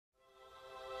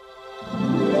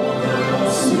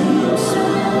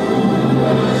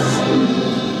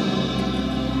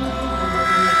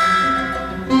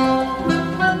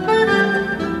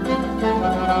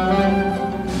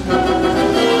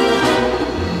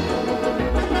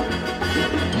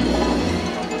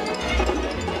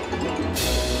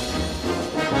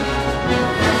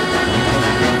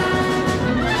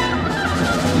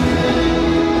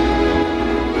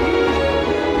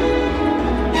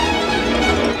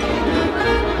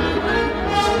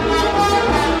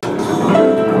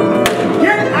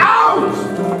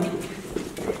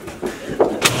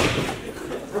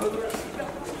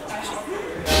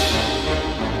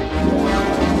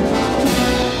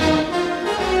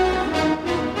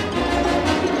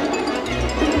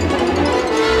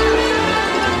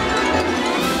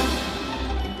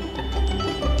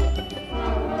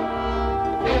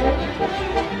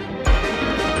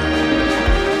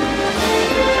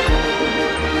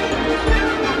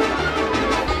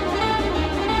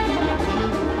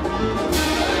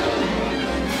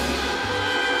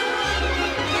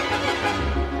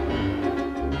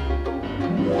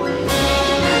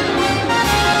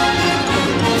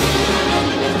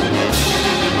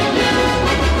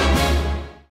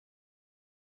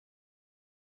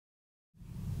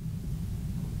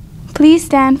Please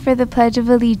stand for the Pledge of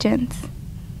Allegiance.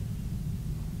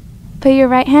 Put your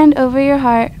right hand over your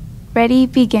heart. Ready,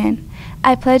 begin.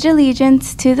 I pledge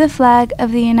allegiance to the flag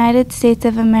of the United States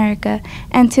of America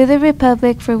and to the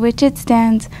republic for which it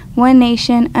stands, one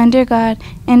nation, under God,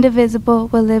 indivisible,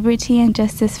 with liberty and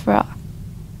justice for all.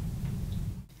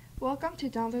 Welcome to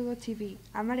Lugo TV.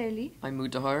 I'm Areli. I'm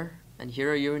Mutahar, and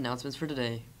here are your announcements for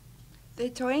today. The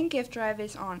toy and gift drive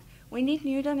is on. We need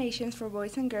new donations for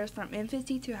boys and girls from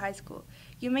infancy to high school.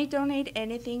 You may donate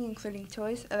anything, including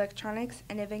toys, electronics,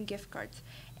 and even gift cards.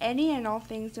 Any and all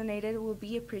things donated will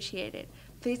be appreciated.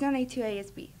 Please donate to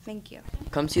ASB. Thank you.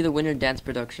 Come see the winter dance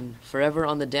production, Forever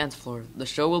on the Dance Floor. The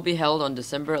show will be held on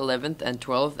December 11th and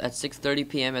 12th at 6:30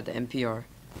 p.m. at the NPR.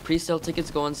 Pre-sale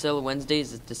tickets go on sale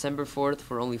Wednesdays, December 4th,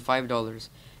 for only $5.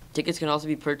 Tickets can also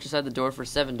be purchased at the door for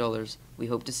 $7. We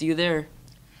hope to see you there.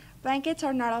 Blankets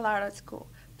are not allowed at school.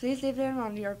 Please leave them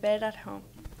on your bed at home.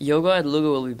 Yoga at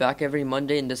Lugo will be back every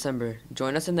Monday in December.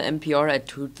 Join us in the NPR at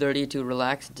 2:30 to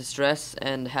relax, distress,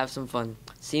 and have some fun.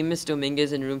 See Ms.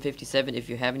 Dominguez in room 57 if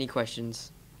you have any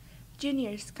questions.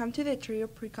 Juniors, come to the Trio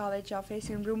Pre-College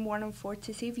office in room 104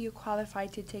 to see if you qualify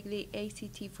to take the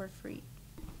ACT for free.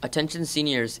 Attention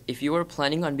seniors, if you are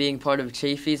planning on being part of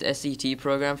Chafee's SET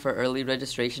program for early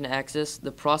registration access,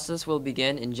 the process will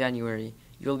begin in January.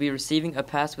 You will be receiving a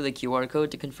pass with a QR code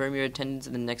to confirm your attendance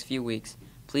in the next few weeks.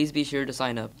 Please be sure to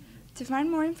sign up. To find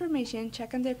more information,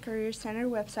 check on the Career Center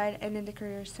website and in the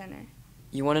Career Center.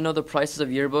 You want to know the prices of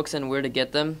yearbooks and where to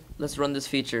get them? Let's run this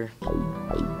feature.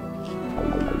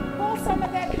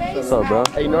 What's up, bro?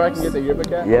 Hey, you know where I can get the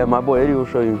yearbook at? Yeah, my boy Eddie will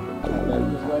show you.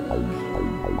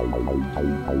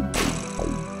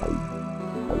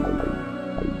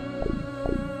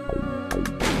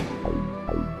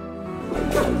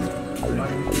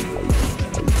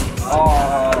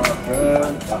 Oh,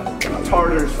 man.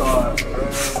 Tartar sauce,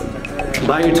 bro.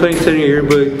 Buy your 2020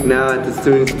 yearbook now at the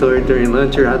student store during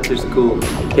lunch or after school.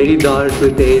 $80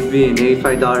 with the ASB and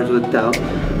 $85 without.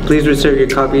 Please reserve your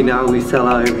copy now. We sell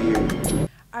out every year.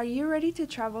 Are you ready to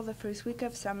travel the first week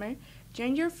of summer?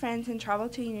 Join your friends and travel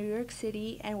to New York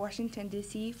City and Washington,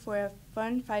 D.C. for a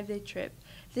fun 5-day trip.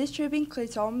 This trip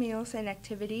includes all meals and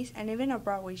activities and even a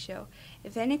Broadway show.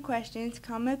 If any questions,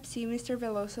 come up see Mr.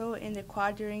 Veloso in the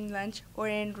quad during lunch or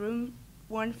in room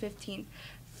 115.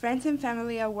 Friends and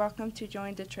family are welcome to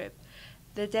join the trip.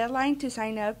 The deadline to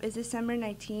sign up is December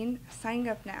 19. Sign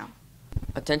up now.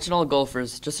 Attention all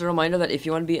golfers, just a reminder that if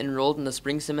you want to be enrolled in the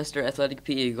spring semester athletic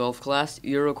PE golf class,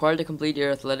 you're required to complete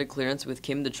your athletic clearance with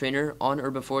Kim the trainer on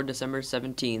or before December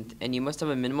 17th, and you must have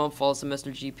a minimum fall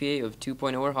semester GPA of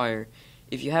 2.0 or higher.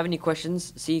 If you have any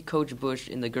questions, see Coach Bush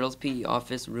in the girls PE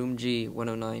office, room G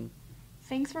 109.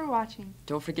 Thanks for watching.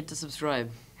 Don't forget to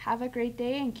subscribe. Have a great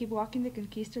day and keep walking the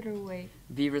Conquistador way.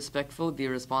 Be respectful, be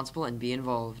responsible, and be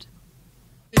involved.